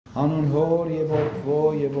Հանուն Հոր եւ Որդվո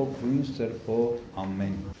եւ Ոգին Սրբո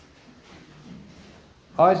ամեն։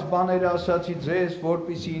 Այս բաները ասացի ձեզ,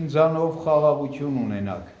 որպեսզի ինձանով խաղաղություն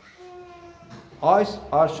ունենաք։ Այս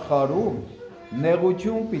աշխարհում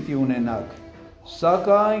նեղություն պիտի ունենաք,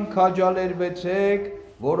 սակայն քաջալերվեցեք,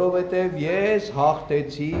 որովհետև ես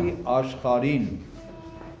հաղթեցի աշխարհին։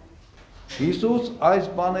 Հիսուս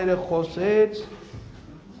այս բաները խոսեց,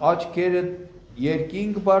 աչքերը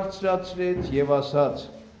երկինք բարձրացրեց եւ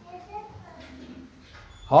ասաց.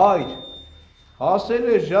 Հայր, հասել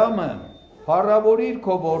է ժամը, փառավորիր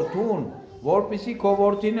քո որդուն, որպեսզի քո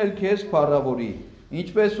որդին էլ քեզ փառավորի,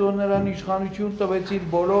 ինչպես որ նրան իշխանություն տվեցիր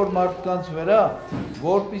բոլոր մարդկանց վրա,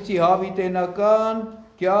 որպեսզի հավիտենական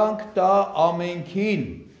կյանք տա ամենքին,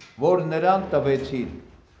 որ նրան տվեցիր։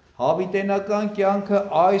 Հավիտենական կյանքը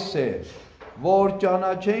այս է, որ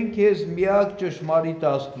ճանաչեն քեզ միակ ճշմարիտ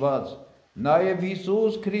Աստված, նաև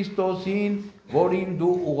Հիսուս Քրիստոսին, որին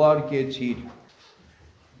դու ուղարկեցիր։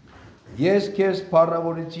 Ես քեզ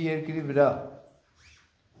փառավորեցի երկրի վրա,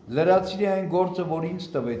 լրացրի այն գործը, որ ինձ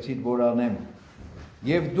տվեցիր, որ անեմ,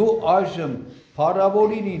 եւ դու այժմ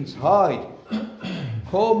փառավորիր ինձ, Հայր,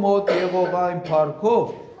 քո մոտ եղող այն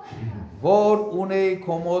փառքով, որ ունեի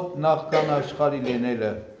քո մոտ նախքան աշխարհի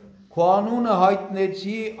լինելը, քո անունը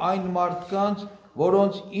հայտնեցի այն մարդկանց,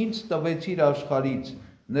 որոնց ինձ տվեցիր աշխարհից,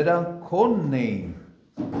 նրանք քոնն էին,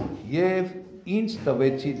 եւ ինձ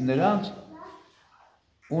տվեցիր նրանց,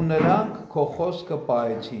 ու նրանք քո խոսքը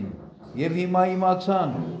պահեցին, եւ հիմա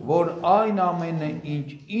իմացան, որ այն ամենը, ինչ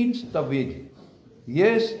ինձ տվիր,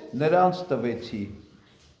 ես նրանց տվեցի,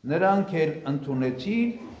 նրանք էլ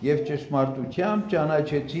ընդունեցին եւ ճշմարտությամբ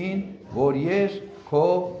ճանաչեցին, որ ես քո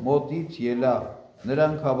մոտից ելա,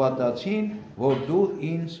 նրանք հավատացին, որ դու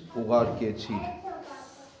ինձ ուղարկեցիր։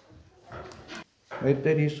 Մեր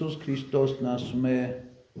Տեր Հիսուս Քրիստոսն ասում է,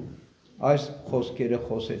 այս խոսքերը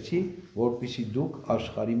խոսեցի, որպեսզի դուք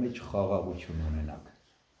աշխարհի մեջ խաղաղություն ունենաք։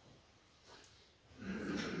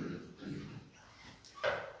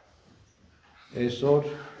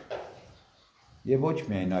 Այսօր եւ ոչ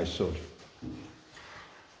միայն այսօր,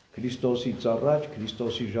 Քրիստոսից առաջ,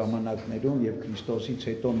 Քրիստոսի ժամանակներում եւ Քրիստոսից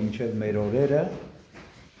հետո մինչեւ մեր օրերը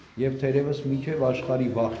եւ թերևս մինչեւ աշխարհի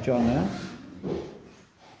վաղճանը,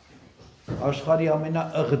 աշխարհի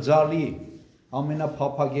ամենաըղձալի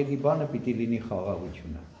ամենափափագելի բանը պիտի լինի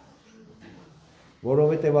խաղաղությունը,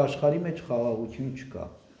 որովհետև աշխարհի մեջ խաղաղություն չկա։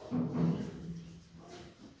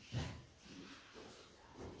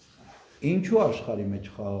 Ինչու աշխարհի մեջ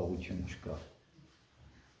խաղաղություն չկա,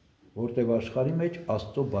 որտև աշխարհի մեջ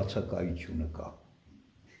Աստծո բացակայությունը կա։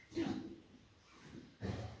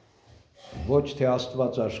 Ոչ թե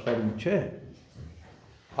Աստված աշխարհում չէ,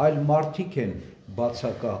 այլ մարդիկ են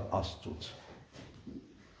բացակա Աստծուց։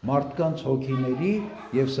 Մարդկանց հոգիների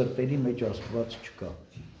եւ սրտերի մեջ Աստված չկա։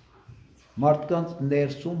 Մարդկանց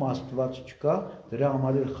ներսում Աստված չկա, դրա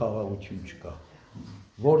համար էլ խաղաղություն չկա։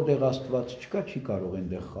 Որտեղ Աստված չկա, չի կարող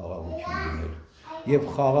այնտեղ խաղաղություն լինել։ Եվ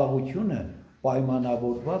խաղաղությունը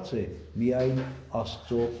պայմանավորված է միայն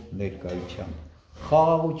Աստծո ներկայությամբ։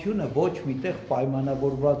 Խաղաղությունը ոչ միտեղ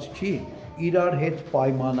պայմանավորված չի իրար հետ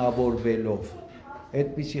պայմանավորվելով։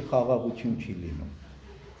 Այդպիսի խաղաղություն չի լինում։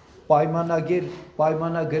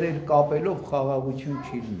 Պայմանագրեր կապելով խաղաղություն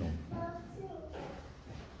չի լինում։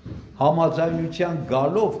 Համաձայնության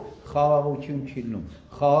գալով խաղաղություն չի լինում։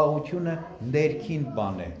 Խաղաղությունը ներքին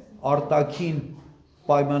բան է, արտաքին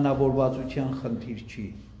պայմանավորվածության խնդիր չի։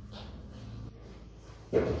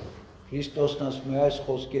 Քրիստոսն ասում է, այս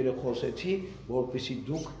խոսքերը խոսեցի, որպեսզի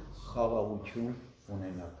դուք խաղաղություն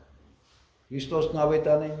ունենաք։ Քրիստոսն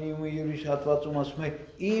ավետարանին ուրիշ հատվածում ասում է,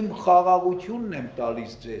 իմ խաղաղությունն եմ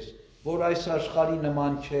տալիս ձեզ, որ այս աշխարհի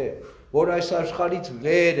նման չէ, որ այս աշխարհից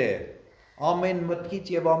վեր է, ամեն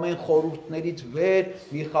մտքից եւ ամեն խորհուրդներից վեր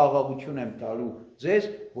մի խաղաղություն եմ տալու ձեզ,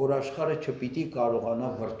 որ աշխարհը չպիտի կարողանա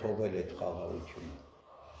վրթովել այդ խաղաղությունը։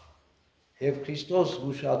 Եվ Քրիստոս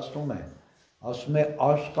զգուշացնում է, ասում է,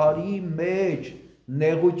 աշխարհի մեջ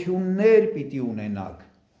նեղություններ պիտի ունենաք,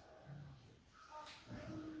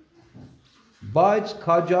 բայց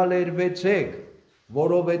քաջալերվեցեք,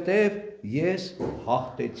 որովհետև ես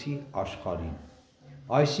հաղթեցի աշխարհին։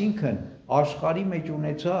 Այսինքն աշխարհի մեջ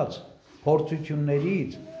ունեցած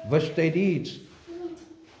փորձություններից, վշտերից,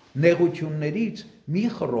 նեղություններից մի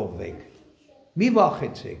խռովվեք, մի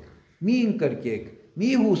վախեցեք, մի ընկրկեք,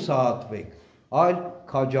 մի հուսահատվեք, այլ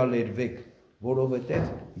քաջալերվեք,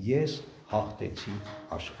 որովհետև ես հաղթեցի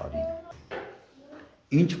աշխարհին։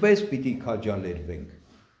 Ինչպես պիտի քաջալերվենք,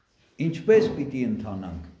 ինչպես պիտի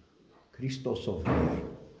ընթանանք, Քրիստոսով միայն։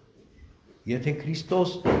 Եթե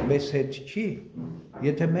Քրիստոս մեզ հետ չի,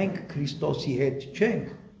 եթե մենք Քրիստոսի հետ չենք,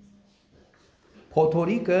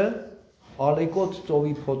 փոթորիկը, ալեկոծ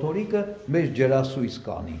ծովի փոթորիկը մեր ջրասույս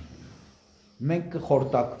կանի։ Մենք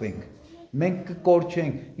կխորտակվենք, մենք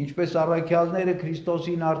կկորչենք, ինչպես առաքյալները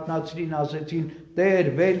Քրիստոսին արթնացրին, ասեցին.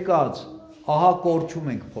 Տեր, վեր կաց, ահա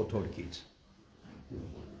կորչում ենք փոթորկից։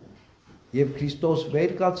 Եվ Քրիստոս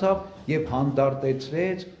վեր կացավ եւ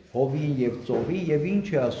հանդարտեցրեց հովին եւ ծովին եւ ինչ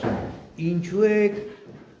է ասում. Ինչու եք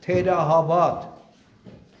թերահավատ,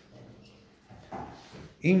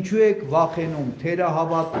 ինչու եք վախենում,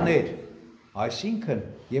 թերահավատներ, այսինքն,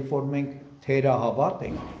 երբ որ մենք թերահավատ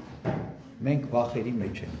ենք, մենք վախերի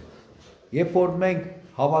մեջ ենք, երբ որ մենք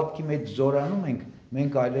հավատքի մեջ զորանում ենք,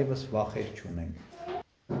 մենք այլևս վախեր չունենք։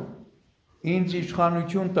 Ինձ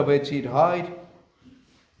իշխանություն տվեցիր Հայր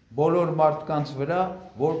բոլոր մարդկանց վրա,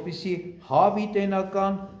 որպեսզի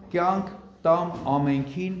հավիտենական կյանք տամ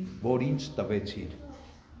ամենքին, որ ինձ տվեցիր։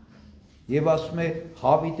 Եվ ասում է,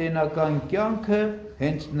 հավիտենական կյանքը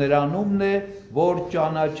հենց նրանումն է, որ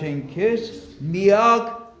ճանաչեն քեզ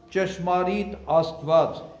միակ ճշմարիտ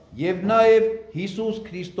Աստված եւ նաեւ Հիսուս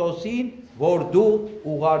Քրիստոսին, որ դու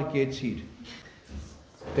ուղարկեցիր։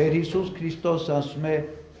 Տեր Հիսուս Քրիստոս ասում է,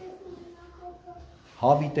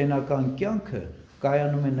 հավիտենական կյանքը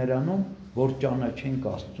կայանում է նրանում, որ ճանաչենք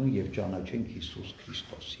Աստծուն եւ ճանաչենք Հիսուս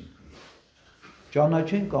Քրիստոսին։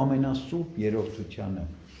 Ճանաչենք ամենասուրբ երրորդությանը,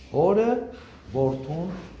 Հորը, Որդուն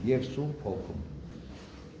եւ Սուրբ Հոգուն։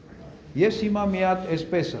 Ես հիմա մի հատ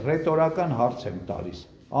այսպես ռետորական հարց եմ տալիս,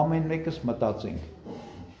 ամեն մեկս մտածենք։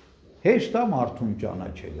 Հեշտ է մարդուն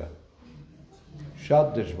ճանաչելը,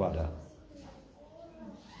 շատ դժվար է։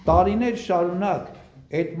 Տարիներ շարունակ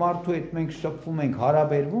այդ մարդու հետ մենք շփվում ենք,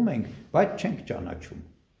 հարաբերվում ենք, բայց չենք ճանաչում։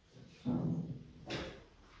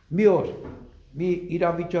 Մի օր մի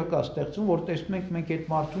իրավիճակ է ստեղծում, որ տեսնում ենք մենք այդ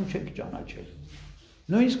մարդուն չենք ճանաչել։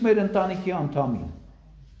 Նույնիսկ մեր ընտանիքի անդամին,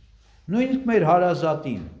 նույնիսկ մեր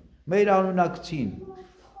հարազատին, մեր անունակցին,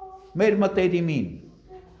 մեր մտերիմին։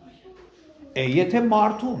 Եթե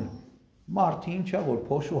մարդուն, մարդը ինչա, որ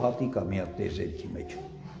փոշու հատիկ է մի հատ տեզերքի մեջ։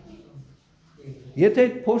 Եթե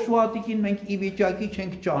այդ փոշու հատիկին մենք ի վիճակի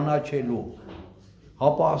չենք ճանաչելու,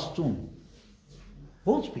 հապա Աստծուն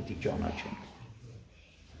ո՞նց պիտի ճանաչենք։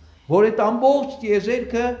 Որ այդ ամբողջ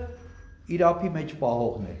տիեզերքը իր ափի մեջ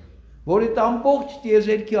պահողն է, որ այդ ամբողջ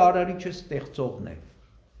տիեզերքի արարիչը ստեղծողն է։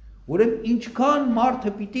 Ուրեմն ինչքան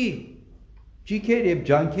մարդը պիտի ճիքեր եւ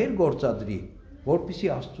ջանքեր գործադրի,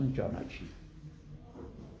 որպեսզի Աստծուն ճանաչի։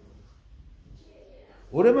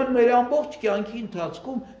 Ուրեմն մեր ամբողջ կյանքի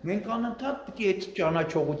ընթացքում մենք անընդհատ պիտի այդ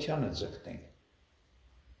ճանաչողությանը ձգտենք։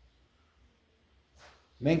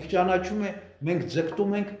 Մենք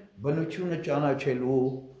ձգտում ենք բնությունը ճանաչելու,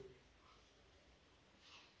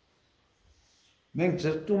 մենք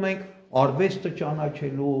ձգտում ենք արվեստը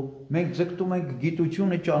ճանաչելու, մենք ձգտում ենք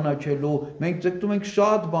գիտությունը ճանաչելու, մենք ձգտում ենք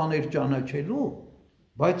շատ բաներ ճանաչելու,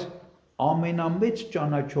 բայց ամենամեծ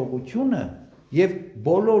ճանաչողությունը եւ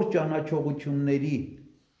բոլոր ճանաչողությունների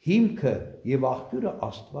հիմքը եւ աղբյուրը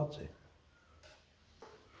Աստված է։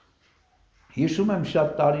 Հիշում եմ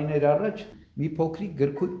շատ տարիներ առաջ մի փոքրիկ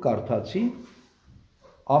գրքույկ կարդացի,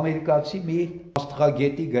 ամերիկացի մի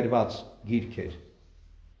աստղագետի գրված գիրք էր։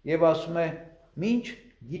 Եվ ասում է, մինչ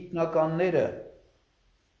գիտնականները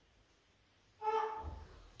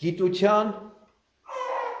գիտության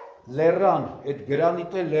լեռան, այդ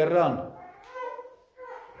գրանիտե լեռան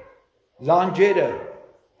լանջերը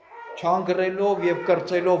չանգրելով եւ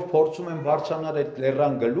կրծելով փորձում են բարձրանալ այդ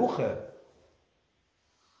լեռան գլուխը,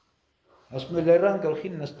 ասում է լեռան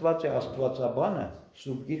գլխին նստված է Աստվածաբանը,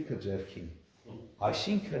 սուրբ գիրքը ձեռքին։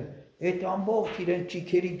 Այսինքն այդ ամբողջ իրեն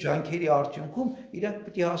ճիքերի, ջանքերի արդյունքում իրանք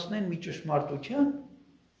պիտի հասնեն մի ճշմարտության,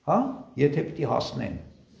 հա, եթե պիտի հասնեն,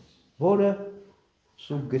 որը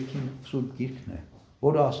սուրբ գիրքն է,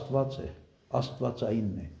 որը Աստված է,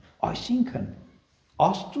 Աստվածայինն է։ Այսինքն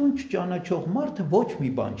Աստծուն չճանաչող մարդը ոչ մի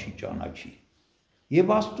բան չի ճանաչի։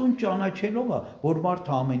 Եվ Աստծուն ճանաչելով է, որ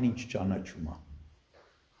մարդը ամեն ինչ ճանաչում է։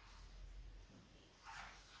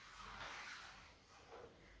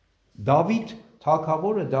 Դավիթ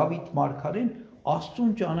թագավորը, Դավիթ մարգարեն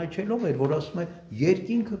Աստծուն ճանաչելով էր, որ ասում է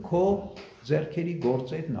երկինքը քո ձեռքերի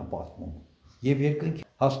գործերն է պատմում եւ երկնքի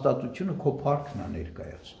հաստատությունը քո փառքն է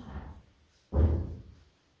ներկայացնում։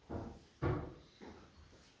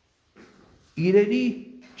 Իրերի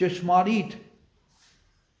ճշմարիտ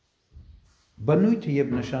բնույթը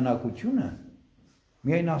եւ նշանակությունը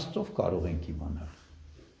միայն Աստծով կարող ենք իմանալ։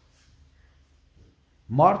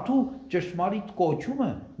 Մարդու ճշմարիտ կոչումը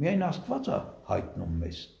միայն Աստված է հայտնում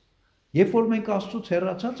մեզ։ Երբ որ մենք Աստծուց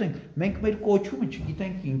հեռացած ենք, մենք մեր կոչումը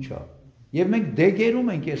չգիտենք ինչ է։ Եվ մենք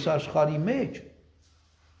դեգերում ենք այս աշխարհի մեջ,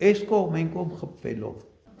 այս կողմ այն կողմ խփվելով։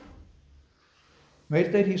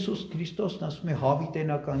 Մեր Տեր Հիսուս Քրիստոսն ասում է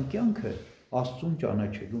հավիտենական կյանքը Աստծուն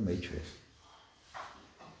ճանաչելու մեջ է։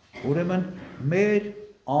 Ուրեմն մեր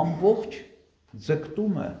ամբողջ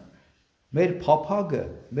ձգտումը, մեր փափագը,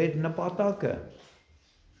 մեր նպատակը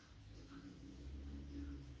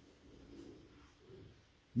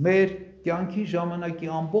մեր կյանքի ժամանակի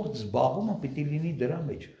ամբողջ զբաղումը պիտի լինի դրա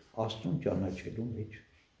մեջ, Աստծուն ճանաչելու մեջ։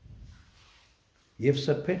 Եվ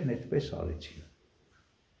սրբերն այդպես արեցին։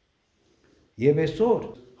 Եվ այսօր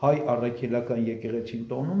հայ առաքելական եկեղեցին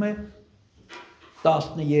տոնում է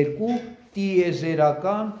 12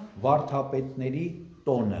 տիեզերական վարդապետների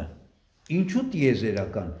տոնը։ Ինչու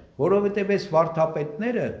տիեզերական? Որովհետև այս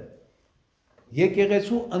վարդապետները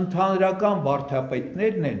եկեղեցու ընդհանրական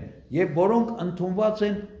վարդապետներն են եւ որոնք ընդունված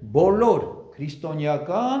են բոլոր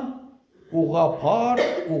քրիստոնեական, ուղղափառ,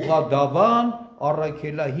 ուղղադավան,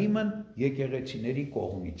 առաքելահիմն եկեղեցիների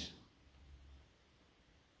կողմից։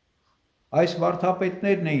 Այս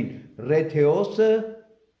վարդապետներն էին Ռեթեոսը,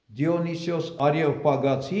 Դիոնիսիոս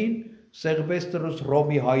Արեոպագացին, Սեղվեստրոս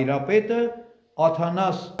Ռոմի հայրապետը,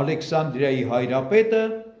 Աթանաս Ալեքսանդրիայի հայրապետը,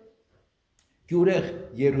 Գյուրեղ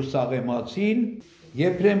Երուսաղեմացին,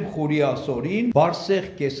 Եփրեմ Խուրիասորին, Բարսեղ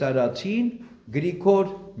Կեսարացին,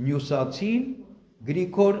 Գրիգոր Նյուսացին,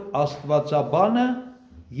 Գրիգոր Աստվածաբանը,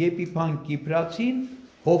 Եփիփան Կիպրացին,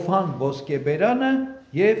 Հովհան Ոսկեբերանը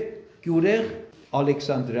եւ Գյուրեղ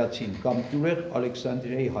Ալեքսանդրացին կամ Գյուրեղ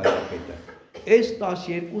Ալեքսանդրիայի հայրապետը։ Այս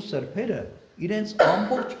 12 սրբերը իրենց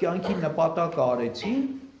ամբողջ կյանքի նպատակը արեցին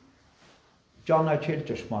ճանաչել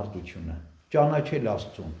ճշմարտությունը, ճանաչել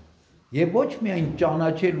Աստծուն։ Եվ ոչ միայն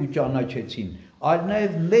ճանաչել ու ճանաչեցին, այլ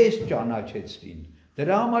նաև մեզ ճանաչեցրին։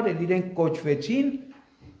 Դրա համար էլ իրենք կոչվեցին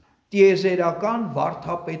տիեզերական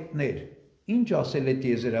վարդապետներ։ Ինչ ասել է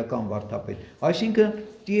տիեզերական վարդապետ։ Այսինքն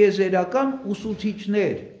տիեզերական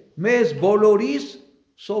ուսուցիչներ, մեզ բոլորիս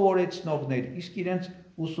սովորեցնողներ, իսկ իրենց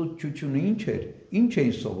ուսուցչությունը ինչ էր, ինչ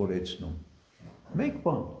էին սովորեցնում։ Մեկ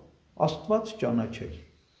բան, Աստված ճանաչել,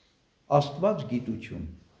 Աստված գիտություն,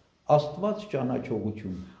 Աստված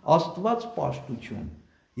ճանաչողություն, Աստված պաշտություն։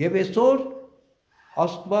 Եվ այսօր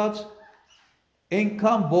Աստված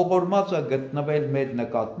այնքան ողորմած է գտնվել մեր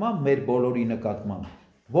նկատմամբ, մեր բոլորի նկատմամբ,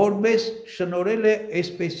 որ մեզ շնորհել է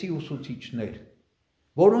այսպիսի ուսուցիչներ,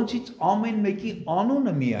 որոնցից ամեն մեկի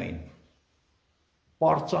անունը միայն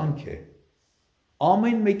պարծանք է,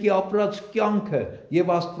 ամեն մեկի ապրած կյանքը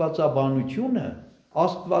եւ աստվածաբանությունը,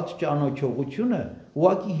 Աստված ճանաչողությունը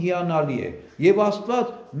ուղղակի հիանալի է եւ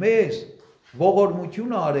Աստված մեզ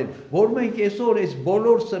ողորմություն արել, որ մենք այսօր այս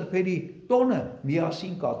բոլոր սրբերի տոնը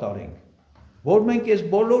միասին կատարենք, որ մենք այս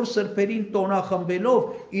բոլոր սրբերին տոնախմբելով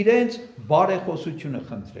իրենց բարեխոսությունը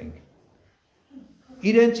խնդրենք,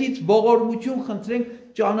 իրենցից ողորմություն խնդրենք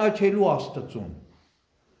ճանաչելու Աստծուն,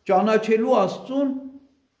 ճանաչելու Աստծուն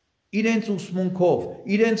իրենց ուսմունքով,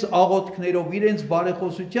 իրենց աղոթքներով, իրենց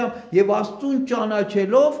բարեխոսությամբ եւ Աստծուն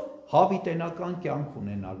ճանաչելով հավիտենական կյանք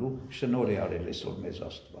ունենալու շնորհ է արել այսօր մեզ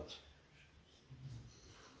Աստված։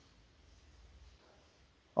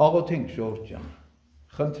 Աղոթենք ժողովուրդ ջան,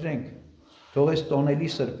 խնդրենք, թող այս տոնելի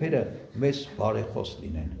սրբերը մեզ բարեխոս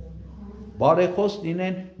լինեն։ Բարեխոս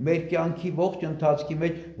լինեն մեր կյանքի ողջ ընթացքի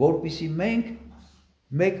մեջ, որպեսզի մենք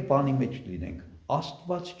մեկ բանի մեջ լինենք,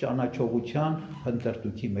 Աստված ճանաչողության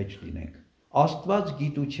հնդրտուքի մեջ լինենք, Աստված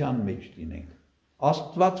գիտության մեջ լինենք,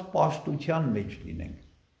 Աստված պաշտության մեջ լինենք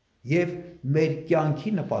եւ մեր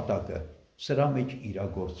կյանքի նպատակը սրա մեջ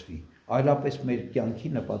իրագործվի, այլապես մեր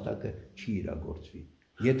կյանքի նպատակը չի իրագործվի։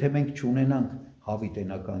 Եթե մենք չունենանք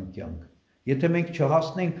հավիտենական կյանք, եթե մենք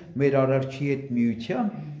չհասնենք մեր արարչի հետ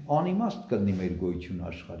միության, անիմաստ կլինի մեր գոյությունը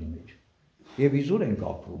աշխարհի մեջ։ Եվ իզուր ենք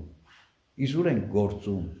ապրում, իզուր ենք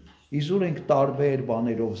գործում, իզուր ենք տարբեր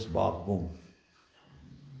բաներով զբաղվում։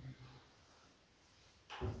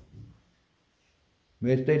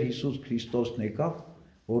 Մեր Տեր Հիսուս Քրիստոսն եկավ,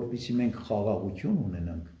 որպեսզի մենք խաղաղություն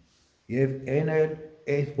ունենանք եւ այն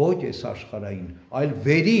ոչ այս աշխարհային, այլ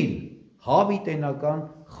վերին հավիտենական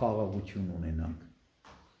խաղաղություն ունենանք։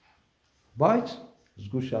 Բայց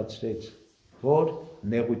զգուշացրեց, որ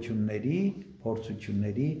նեղությունների,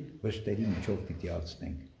 փորձությունների, վշտերի միջով պիտի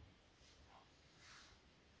անցնենք։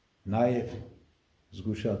 Նաև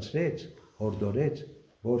զգուշացրեց, հորդորեց,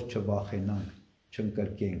 որ չվախենանք,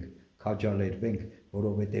 չընկրկենք, քաջալերվենք,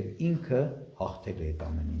 որովհետև ինքը հաղթել է այդ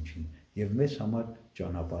ամեն ինչին եւ մեզ համար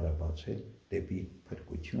ճանապարհ է բացել դեպի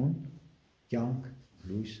փրկություն, կյանք,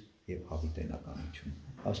 լույս եւ հավիտենականություն։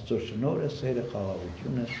 Աստծո շնորհը, սերը,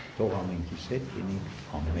 խաղաղությունը թող ամենքիս հետ լինի։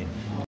 Ամեն։